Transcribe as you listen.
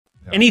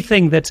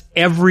Anything that's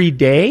every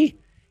day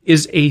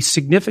is a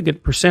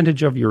significant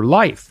percentage of your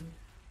life.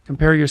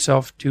 Compare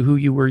yourself to who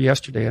you were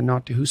yesterday and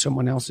not to who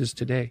someone else is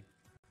today.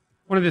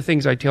 One of the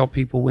things I tell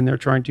people when they're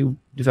trying to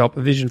develop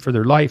a vision for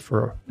their life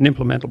or an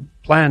implementable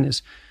plan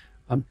is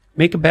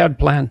make a bad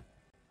plan.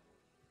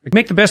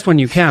 Make the best one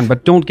you can,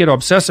 but don't get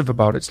obsessive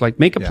about it. It's like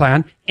make a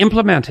plan,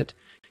 implement it.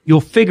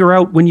 You'll figure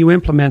out when you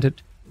implement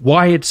it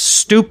why it's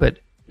stupid.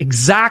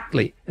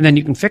 Exactly. And then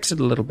you can fix it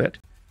a little bit.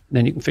 And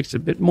then you can fix it a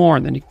bit more.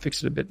 And then you can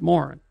fix it a bit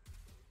more.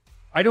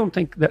 I don't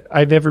think that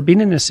I've ever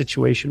been in a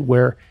situation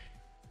where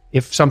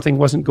if something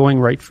wasn't going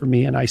right for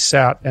me and I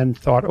sat and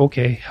thought,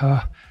 okay,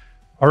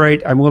 all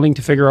right, I'm willing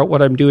to figure out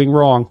what I'm doing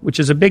wrong, which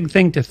is a big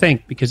thing to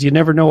think because you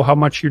never know how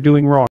much you're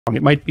doing wrong.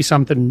 It might be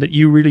something that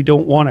you really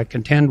don't want to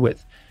contend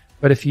with.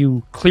 But if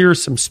you clear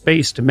some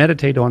space to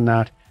meditate on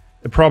that,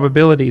 the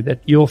probability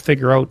that you'll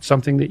figure out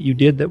something that you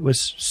did that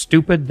was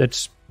stupid,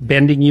 that's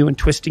bending you and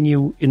twisting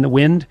you in the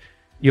wind,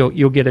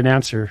 you'll get an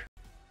answer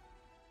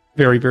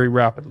very, very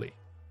rapidly.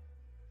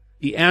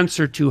 The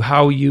answer to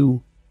how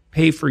you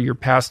pay for your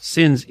past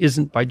sins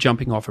isn't by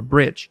jumping off a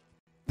bridge.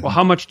 Well,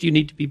 how much do you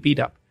need to be beat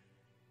up?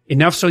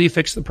 Enough so you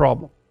fix the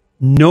problem.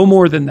 No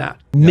more than that.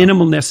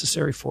 Minimal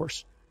necessary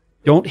force.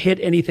 Don't hit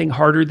anything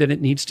harder than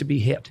it needs to be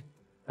hit.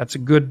 That's a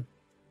good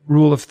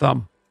rule of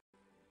thumb.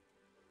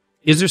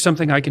 Is there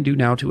something I can do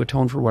now to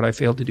atone for what I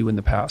failed to do in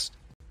the past?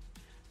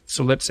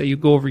 So let's say you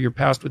go over your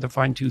past with a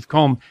fine-tooth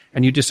comb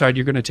and you decide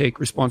you're going to take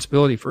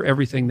responsibility for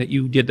everything that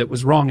you did that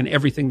was wrong and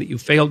everything that you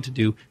failed to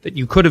do that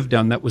you could have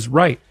done that was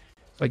right.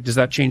 It's like, does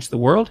that change the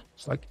world?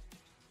 It's like,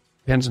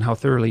 depends on how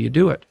thoroughly you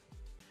do it.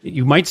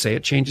 You might say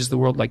it changes the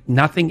world like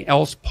nothing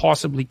else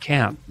possibly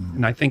can.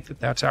 And I think that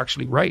that's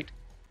actually right.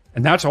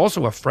 And that's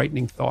also a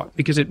frightening thought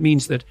because it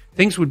means that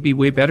things would be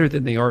way better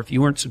than they are if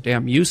you weren't so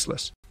damn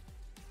useless.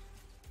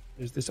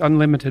 There's this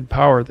unlimited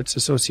power that's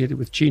associated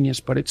with genius,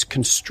 but it's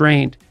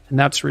constrained. And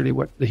that's really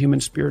what the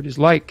human spirit is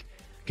like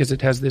because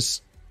it has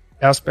this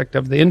aspect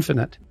of the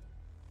infinite.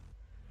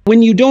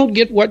 When you don't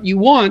get what you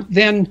want,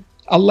 then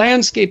a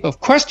landscape of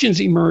questions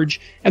emerge,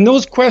 and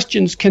those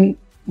questions can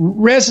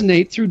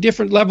resonate through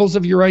different levels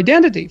of your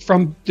identity,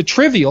 from the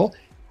trivial,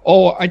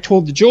 oh, I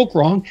told the joke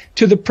wrong,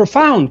 to the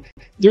profound,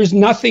 there's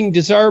nothing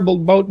desirable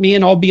about me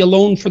and I'll be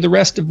alone for the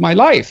rest of my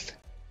life.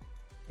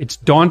 It's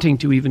daunting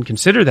to even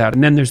consider that.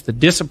 And then there's the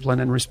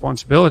discipline and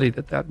responsibility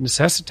that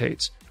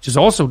necessitates, which is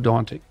also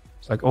daunting.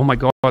 It's like, oh my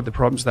God, the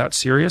problem's that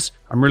serious.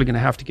 I'm really going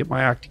to have to get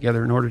my act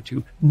together in order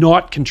to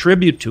not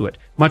contribute to it,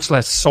 much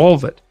less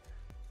solve it.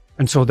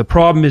 And so the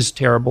problem is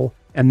terrible.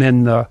 And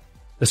then the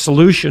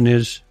solution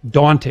is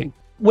daunting.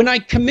 When I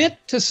commit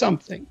to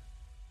something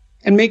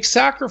and make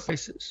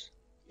sacrifices,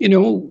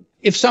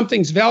 if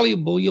something's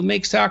valuable, you'll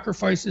make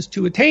sacrifices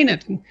to attain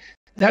it. And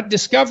that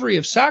discovery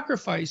of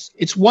sacrifice,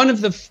 it's one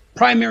of the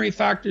primary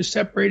factors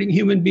separating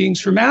human beings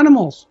from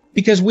animals,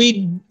 because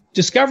we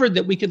discovered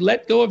that we could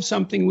let go of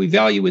something we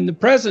value in the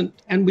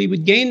present and we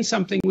would gain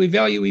something we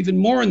value even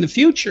more in the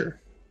future.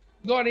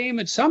 You got to aim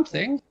at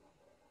something.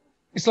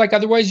 It's like,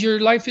 otherwise your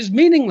life is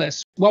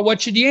meaningless. Well,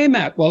 what should you aim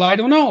at? Well, I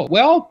don't know.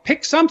 Well,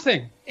 pick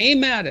something.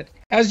 Aim at it.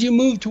 As you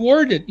move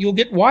toward it, you'll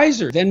get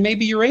wiser. Then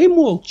maybe your aim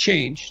will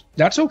change.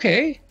 That's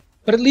okay.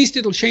 But at least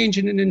it'll change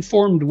in an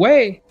informed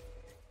way.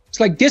 It's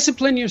like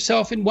discipline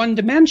yourself in one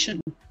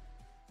dimension.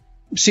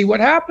 See what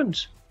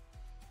happens.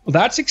 Well,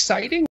 that's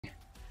exciting.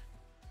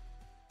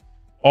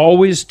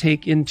 Always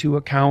take into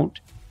account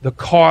the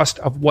cost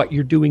of what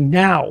you're doing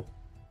now.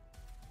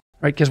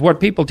 Right? Because what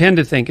people tend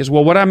to think is,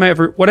 well,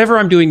 whatever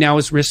I'm doing now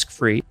is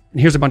risk-free,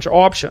 and here's a bunch of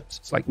options.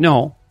 It's like,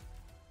 no.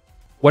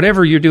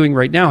 Whatever you're doing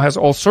right now has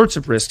all sorts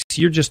of risks.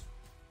 You're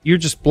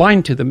just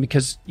blind to them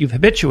because you've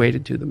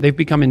habituated to them. They've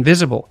become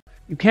invisible.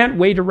 You can't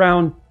wait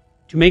around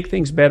to make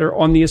things better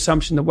on the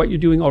assumption that what you're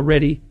doing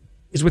already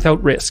is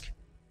without risk.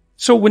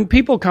 So when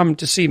people come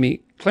to see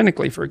me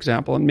clinically, for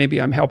example, and maybe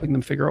I'm helping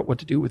them figure out what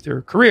to do with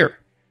their career.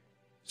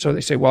 So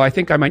they say, well, I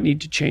think I might need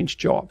to change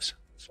jobs.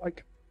 It's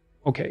like,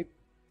 okay,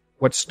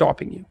 what's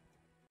stopping you?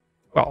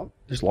 Well,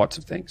 there's lots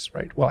of things,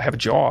 right? Well, I have a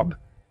job.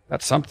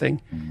 That's something.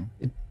 Mm-hmm.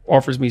 It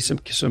offers me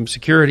some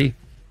security.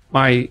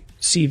 My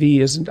CV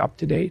isn't up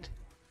to date.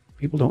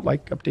 People don't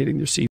like updating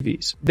their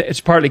CVs. It's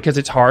partly because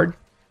it's hard,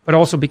 but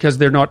also because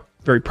they're not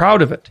very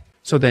proud of it.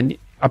 So then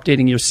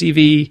updating your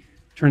CV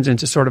turns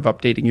into sort of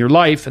updating your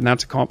life, and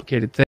that's a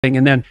complicated thing.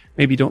 And then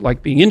maybe you don't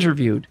like being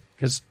interviewed,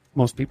 because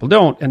most people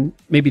don't, and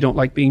maybe you don't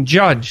like being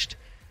judged.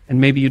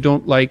 And maybe you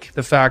don't like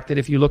the fact that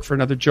if you look for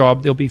another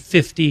job, there'll be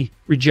 50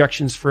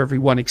 rejections for every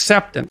one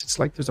acceptance. It's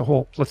like there's a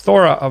whole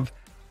plethora of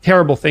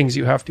terrible things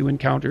you have to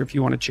encounter if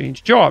you want to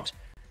change jobs.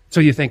 So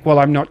you think, well,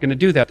 I'm not going to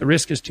do that. The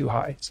risk is too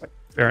high. It's like,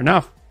 fair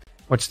enough.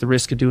 What's the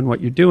risk of doing what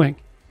you're doing?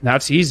 And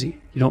that's easy.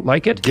 You don't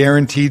like it?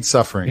 Guaranteed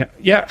suffering.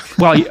 Yeah.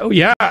 Well,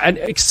 yeah, and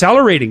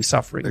accelerating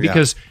suffering.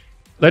 Because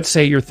let's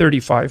say you're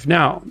 35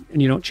 now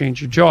and you don't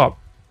change your job.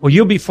 Well,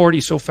 you'll be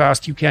 40 so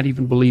fast you can't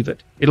even believe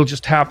it. It'll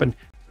just happen.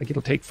 Like,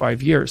 it'll take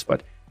 5 years,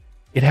 but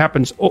it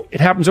happens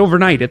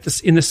overnight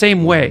in the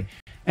same way.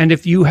 And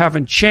if you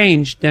haven't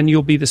changed, then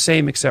you'll be the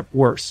same except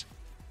worse.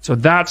 So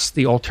that's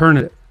the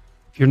alternative.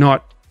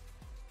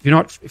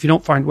 you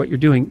don't find what you're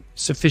doing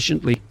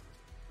sufficiently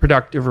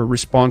productive or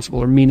responsible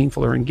or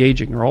meaningful or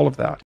engaging or all of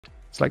that.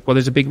 It's like, well,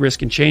 there's a big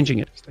risk in changing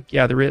it. It's like,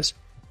 yeah, there is.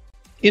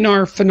 In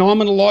our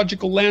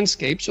phenomenological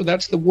landscape, so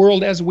that's the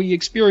world as we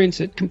experience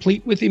it,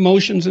 complete with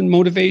emotions and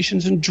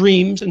motivations and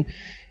dreams. And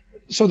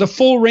so the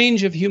full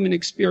range of human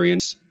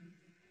experience,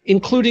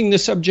 including the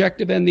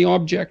subjective and the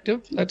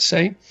objective, let's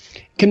say,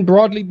 can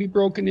broadly be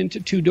broken into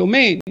two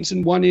domains.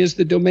 And one is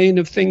the domain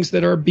of things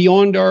that are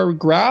beyond our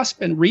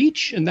grasp and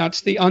reach, and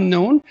that's the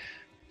unknown.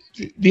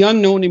 The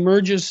unknown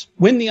emerges.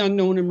 When the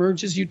unknown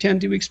emerges, you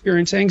tend to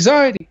experience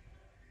anxiety.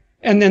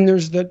 And then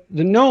there's the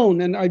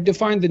known, and I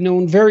define the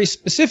known very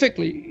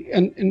specifically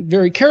and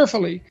very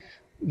carefully.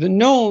 The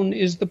known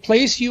is the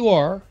place you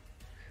are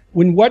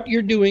when what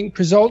you're doing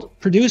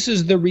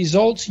produces the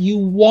results you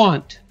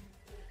want.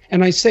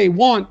 And I say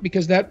want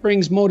because that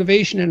brings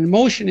motivation and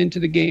emotion into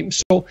the game.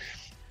 So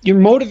you're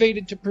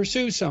motivated to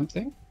pursue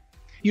something.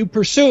 You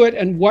pursue it,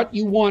 and what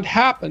you want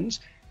happens.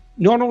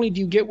 Not only do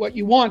you get what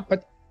you want,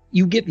 but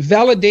you get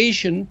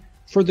validation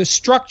for the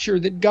structure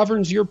that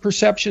governs your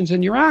perceptions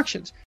and your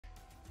actions.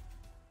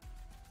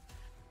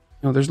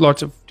 There's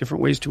lots of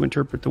different ways to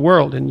interpret the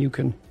world, and you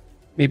can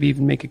maybe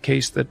even make a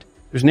case that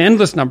there's an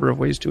endless number of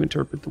ways to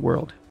interpret the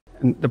world.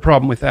 And the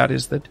problem with that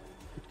is that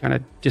it kind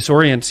of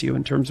disorients you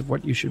in terms of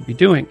what you should be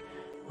doing.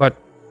 But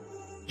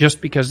just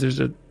because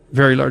there's a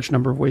very large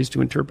number of ways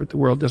to interpret the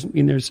world doesn't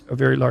mean there's a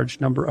very large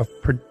number of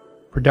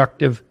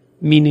productive,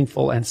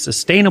 meaningful, and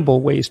sustainable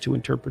ways to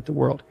interpret the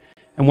world.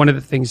 And one of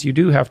the things you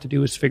do have to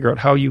do is figure out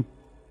how you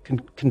can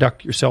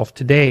conduct yourself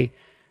today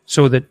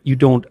so that you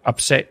don't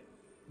upset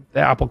the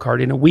apple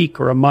cart in a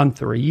week or a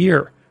month or a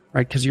year,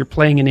 right? Because you're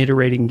playing an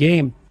iterating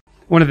game.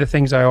 One of the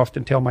things I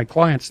often tell my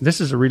clients, and this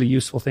is a really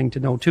useful thing to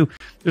know too,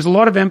 there's a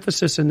lot of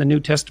emphasis in the New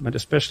Testament,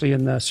 especially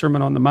in the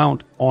Sermon on the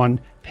Mount, on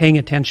paying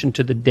attention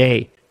to the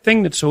day. The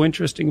thing that's so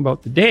interesting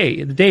about the day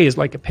is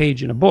like a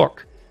page in a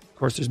book. Of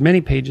course, there's many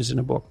pages in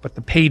a book, but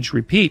the page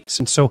repeats.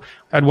 And so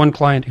I had one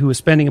client who was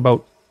spending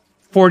about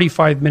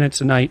 45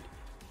 minutes a night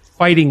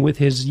fighting with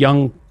his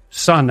young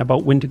son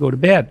about when to go to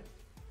bed.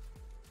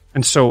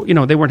 And so,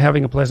 they weren't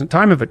having a pleasant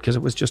time of it because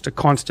it was just a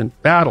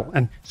constant battle.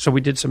 And so we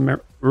did some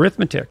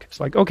arithmetic. It's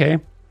like, okay,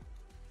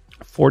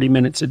 40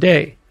 minutes a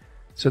day.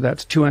 So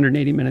that's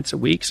 280 minutes a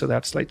week. So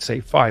that's, let's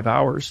say, 5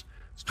 hours.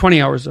 It's 20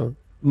 hours a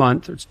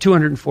month. Or it's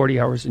 240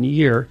 hours in a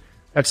year.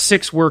 That's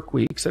 6 work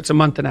weeks. That's a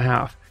month and a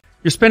half.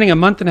 You're spending a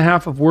month and a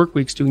half of work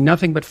weeks doing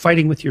nothing but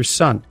fighting with your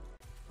son.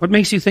 What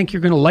makes you think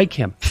you're going to like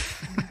him?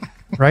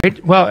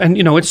 Right? Well, and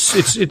you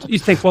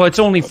think, well, it's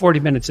only 40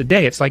 minutes a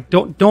day. It's like,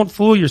 don't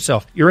fool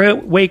yourself. You're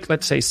awake,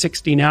 let's say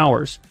 16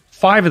 hours.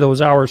 5 of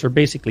those hours are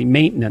basically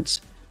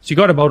maintenance. So you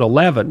got about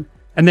 11,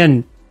 and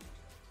then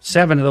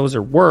 7 of those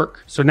are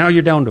work. So now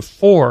you're down to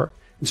 4.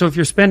 And so if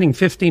you're spending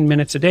 15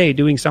 minutes a day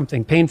doing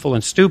something painful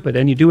and stupid,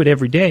 and you do it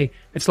every day,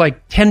 it's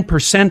like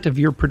 10% of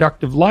your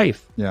productive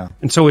life. Yeah.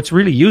 And so it's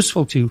really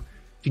useful to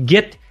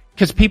get,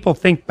 because people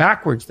think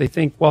backwards. They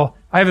think, well,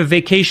 I have a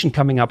vacation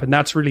coming up and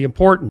that's really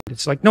important.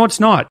 It's like, no, it's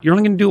not. You're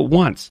only going to do it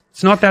once.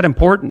 It's not that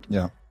important.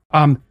 Yeah.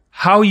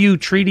 How you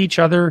treat each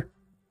other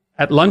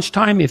at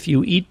lunchtime, if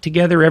you eat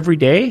together every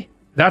day,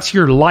 that's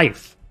your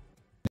life.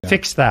 Yeah.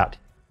 Fix that.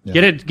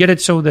 Yeah. Get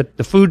it so that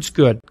the food's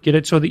good. Get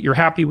it so that you're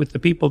happy with the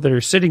people that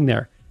are sitting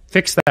there.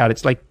 Fix that.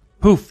 It's like,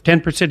 poof,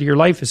 10% of your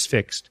life is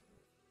fixed.